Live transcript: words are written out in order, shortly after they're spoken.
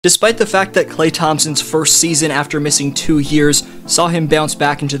Despite the fact that Klay Thompson's first season after missing 2 years saw him bounce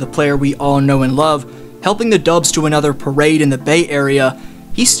back into the player we all know and love, helping the Dubs to another parade in the Bay Area,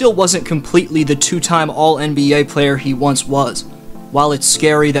 he still wasn't completely the 2-time All-NBA player he once was. While it's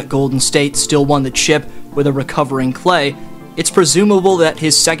scary that Golden State still won the chip with a recovering Klay, it's presumable that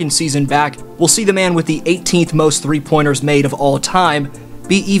his second season back will see the man with the 18th most three-pointers made of all time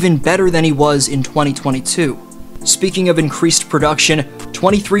be even better than he was in 2022. Speaking of increased production,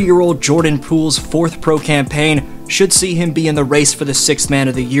 23-year-old Jordan Poole's 4th pro campaign should see him be in the race for the 6th Man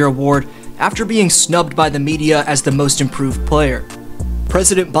of the Year award after being snubbed by the media as the most improved player.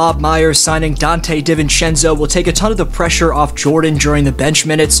 President Bob Myers signing Donte DiVencenzo will take a ton of the pressure off Jordan during the bench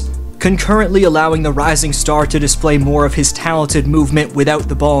minutes, concurrently allowing the rising star to display more of his talented movement without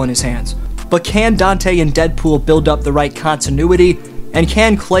the ball in his hands. But can Donte and Deadpool build up the right continuity? And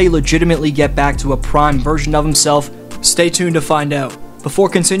can Klay legitimately get back to a prime version of himself? Stay tuned to find out. Before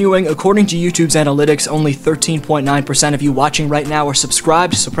continuing, according to YouTube's analytics, only 13.9% of you watching right now are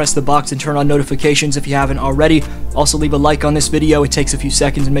subscribed, so press the box and turn on notifications if you haven't already. Also leave a like on this video, it takes a few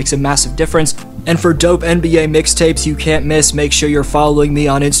seconds and makes a massive difference. And for dope NBA mixtapes you can't miss, make sure you're following me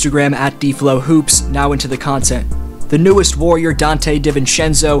on Instagram at DFlowHoops. Now into the content. The newest Warrior, Donte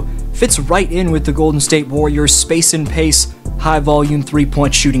DiVencenzo, fits right in with the Golden State Warriors' space and pace, high-volume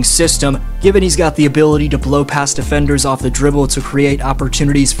three-point shooting system, given he's got the ability to blow past defenders off the dribble to create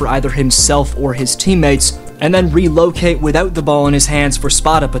opportunities for either himself or his teammates, and then relocate without the ball in his hands for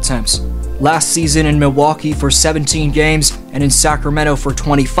spot-up attempts. Last season in Milwaukee for 17 games, and in Sacramento for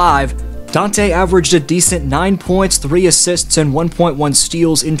 25, Donte averaged a decent 9 points, 3 assists, and 1.1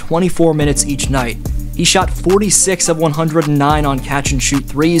 steals in 24 minutes each night. He shot 46 of 109 on catch-and-shoot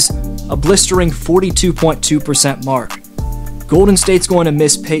threes, a blistering 42.2% mark. Golden State's going to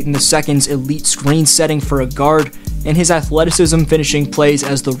miss Peyton II's elite screen setting for a guard, and his athleticism finishing plays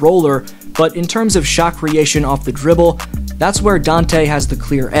as the roller, but in terms of shot creation off the dribble, that's where Donte has the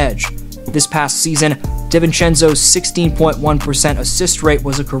clear edge. This past season, DiVencenzo's 16.1% assist rate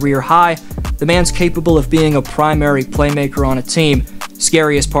was a career high. The man's capable of being a primary playmaker on a team.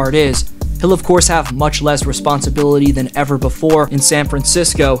 Scariest part is, he'll of course have much less responsibility than ever before in San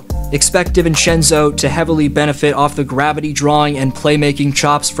Francisco. Expect DiVencenzo to heavily benefit off the gravity drawing and playmaking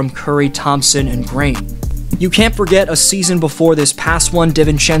chops from Curry, Thompson, and Green. You can't forget a season before this past one,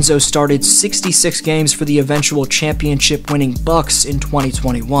 DiVencenzo started 66 games for the eventual championship-winning Bucks in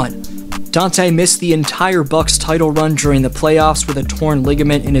 2021. Donte missed the entire Bucks title run during the playoffs with a torn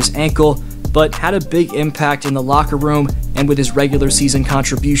ligament in his ankle, but had a big impact in the locker room and with his regular season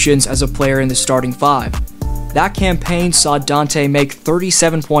contributions as a player in the starting 5. That campaign saw Donte make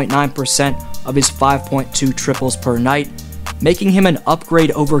 37.9% of his 5.2 triples per night, making him an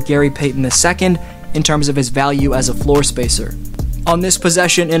upgrade over Gary Payton II in terms of his value as a floor spacer. On this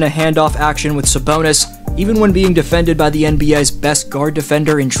possession in a handoff action with Sabonis, even when being defended by the NBA's best guard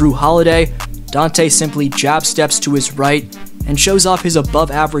defender in Drew Holiday, Donte simply jab steps to his right and shows off his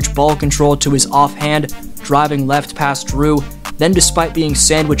above-average ball control to his offhand, driving left past Drew. Then, despite being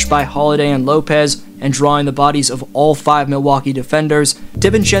sandwiched by Holiday and Lopez and drawing the bodies of all 5 Milwaukee defenders,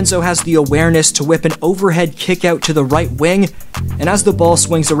 DiVencenzo has the awareness to whip an overhead kick out to the right wing, and as the ball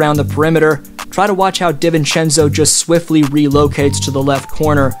swings around the perimeter, try to watch how DiVencenzo just swiftly relocates to the left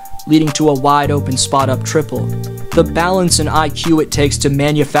corner, leading to a wide-open spot-up triple. The balance and IQ it takes to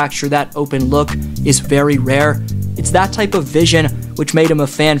manufacture that open look is very rare. It's that type of vision which made him a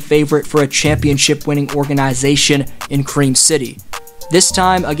fan favorite for a championship-winning organization in Cream City. This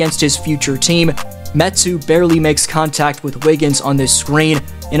time, against his future team, Metu barely makes contact with Wiggins on this screen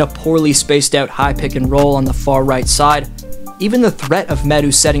in a poorly spaced out high pick and roll on the far right side. Even the threat of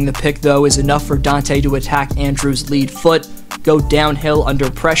Metu setting the pick, though, is enough for Donte to attack Andrew's lead foot, go downhill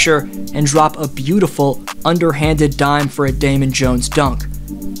under pressure, and drop a beautiful, underhanded dime for a Damon Jones dunk.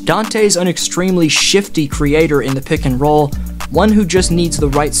 Donte's an extremely shifty creator in the pick and roll, one who just needs the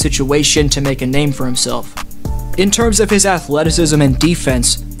right situation to make a name for himself. In terms of his athleticism and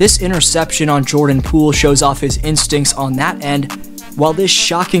defense, this interception on Jordan Poole shows off his instincts on that end, while this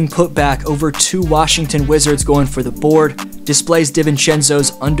shocking putback over 2 Washington Wizards going for the board displays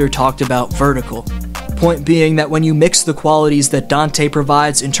DiVencenzo's under-talked-about vertical. Point being that when you mix the qualities that Donte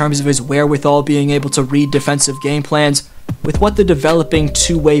provides in terms of his wherewithal being able to read defensive game plans with what the developing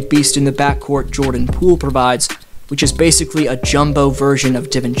two-way beast in the backcourt Jordan Poole provides, which is basically a jumbo version of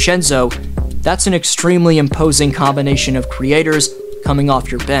DiVencenzo, that's an extremely imposing combination of creators coming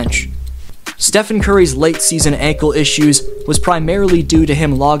off your bench. Stephen Curry's late-season ankle issues was primarily due to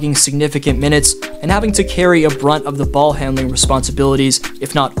him logging significant minutes and having to carry a brunt of the ball-handling responsibilities,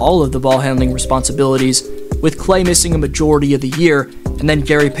 if not all of the ball-handling responsibilities, with Klay missing a majority of the year and then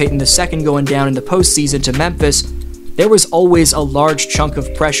Gary Payton II going down in the postseason to Memphis, there was always a large chunk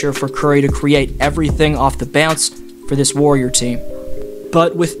of pressure for Curry to create everything off the bounce for this Warrior team.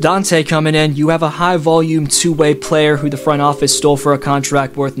 But with Donte coming in, you have a high-volume two-way player who the front office stole for a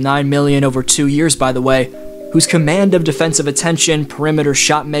contract worth $9 million over 2 years, by the way, whose command of defensive attention, perimeter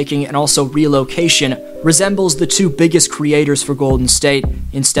shot-making, and also relocation resembles the two biggest creators for Golden State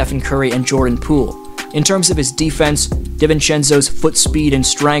in Stephen Curry and Jordan Poole. In terms of his defense, DiVencenzo's foot speed and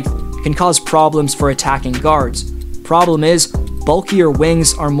strength can cause problems for attacking guards. Problem is, bulkier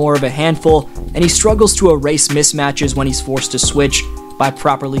wings are more of a handful, and he struggles to erase mismatches when he's forced to switch by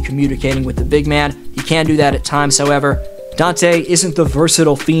properly communicating with the big man. He can do that at times, however. Donte isn't the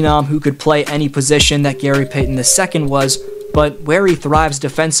versatile phenom who could play any position that Gary Payton II was, but where he thrives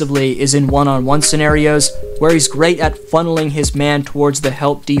defensively is in one-on-one scenarios, where he's great at funneling his man towards the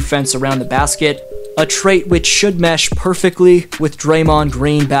help defense around the basket, a trait which should mesh perfectly with Draymond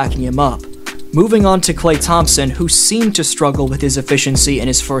Green backing him up. Moving on to Klay Thompson, who seemed to struggle with his efficiency in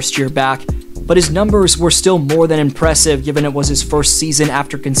his first year back, but his numbers were still more than impressive given it was his first season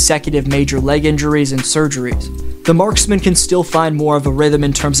after consecutive major leg injuries and surgeries. The marksman can still find more of a rhythm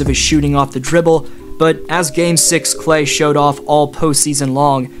in terms of his shooting off the dribble, but as Game 6 Klay showed off all postseason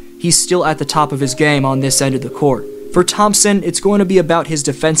long, he's still at the top of his game on this end of the court. For Thompson, it's going to be about his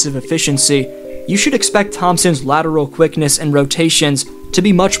defensive efficiency. You should expect Thompson's lateral quickness and rotations to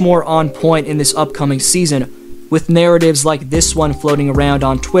be much more on point in this upcoming season, with narratives like this one floating around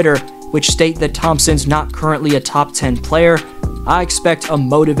on Twitter which state that Thompson's not currently a top 10 player. I expect a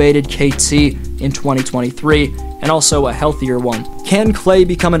motivated KT in 2023, and also a healthier one. Can Klay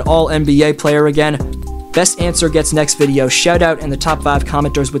become an all-NBA player again? Best answer gets next video shoutout, and the top 5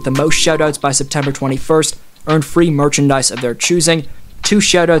 commenters with the most shoutouts by September 21st earn free merchandise of their choosing. 2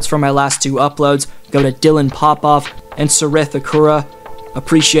 shoutouts from my last 2 uploads go to Dylan Popoff and Sarith Akura.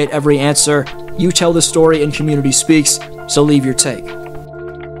 Appreciate every answer. You tell the story and community speaks, so leave your take.